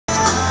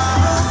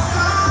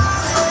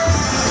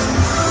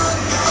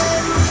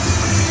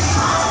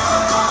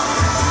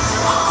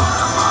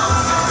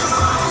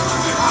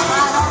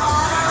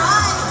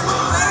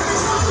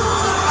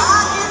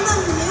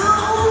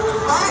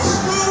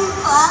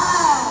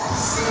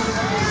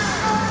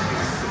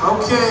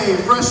Okay,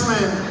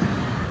 freshmen,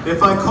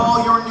 if I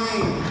call your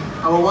name,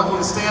 I will want you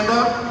to stand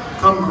up,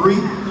 come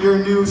greet your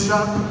new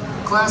shop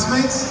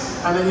classmates,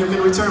 and then you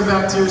can return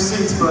back to your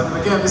seats. But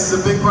again, this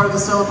is a big part of the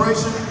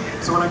celebration,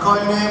 so when I call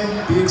your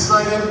name, be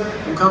excited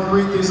and come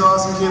greet these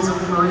awesome kids of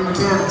marine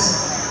mechanics.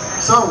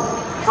 So,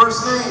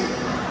 first name,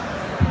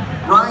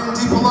 Ryan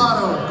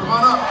DiPilato, come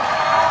on up.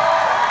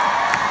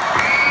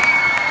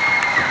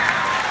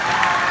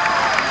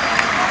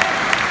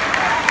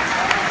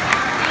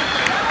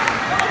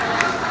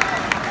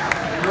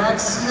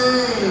 Next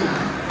name,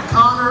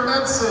 Connor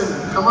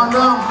Edson, come on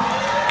down.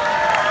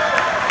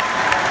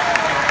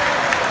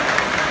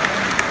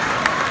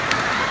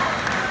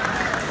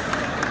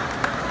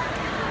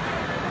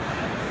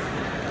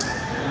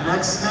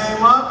 Next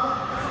name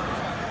up,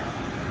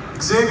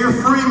 Xavier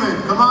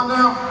Freeman, come on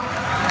down.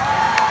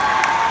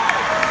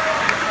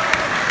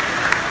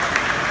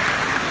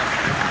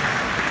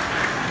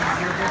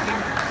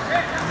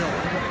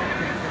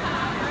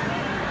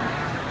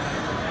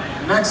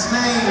 Next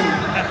name,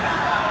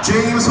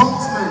 James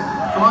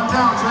Holtzman, come on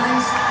down,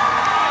 James.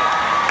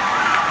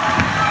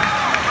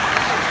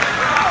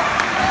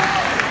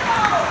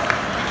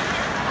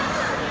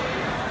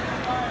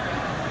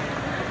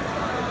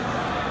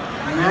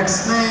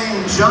 Next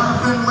name,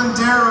 Jonathan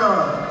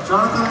Lindera.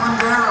 Jonathan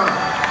Lindera.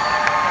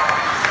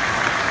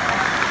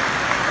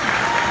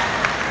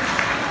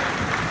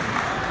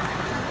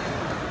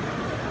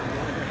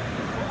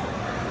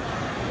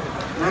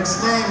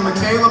 Next name,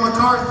 Michaela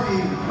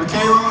McCarthy.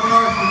 Michaela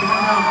McCarthy, come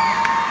on down.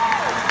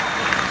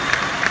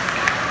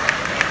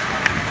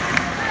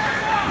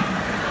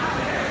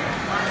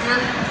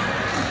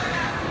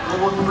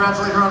 We'll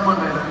congratulate her on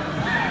Monday then.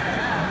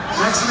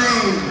 Next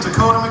name,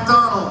 Dakota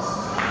McDonald.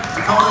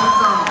 Dakota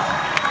McDonald.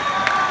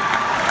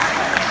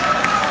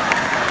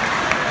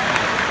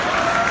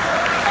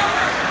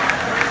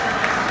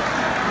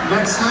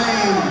 Next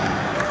name,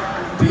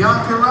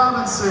 Bianca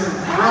Robinson.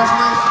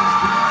 Congratulations,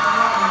 Bianca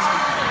Robinson.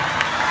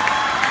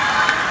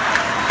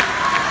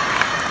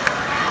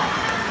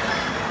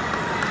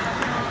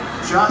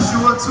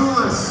 Joshua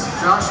Toulis.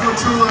 Joshua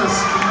Toulis.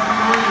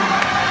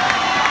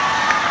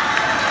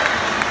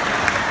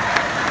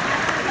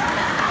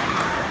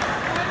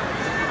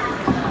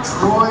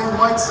 Troy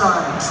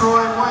Whiteside.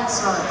 Troy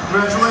Whiteside.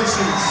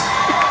 Congratulations.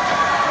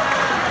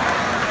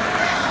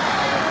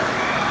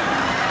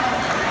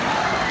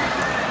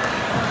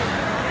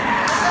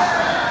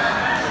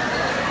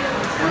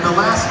 And the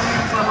last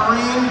name for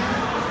Marine,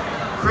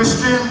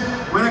 Christian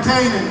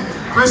Winnekanen.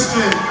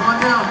 Christian, come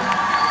on down.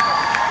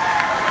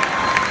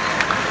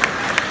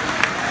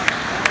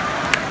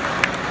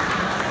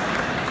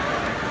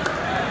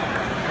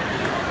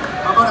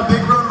 How about a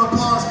big round of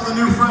applause for the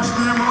new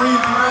freshman in Marine?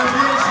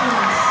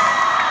 Congratulations.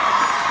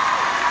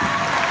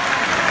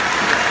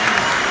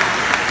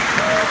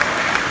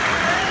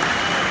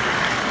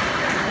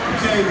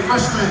 Okay,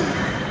 freshmen,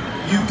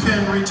 you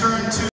can return to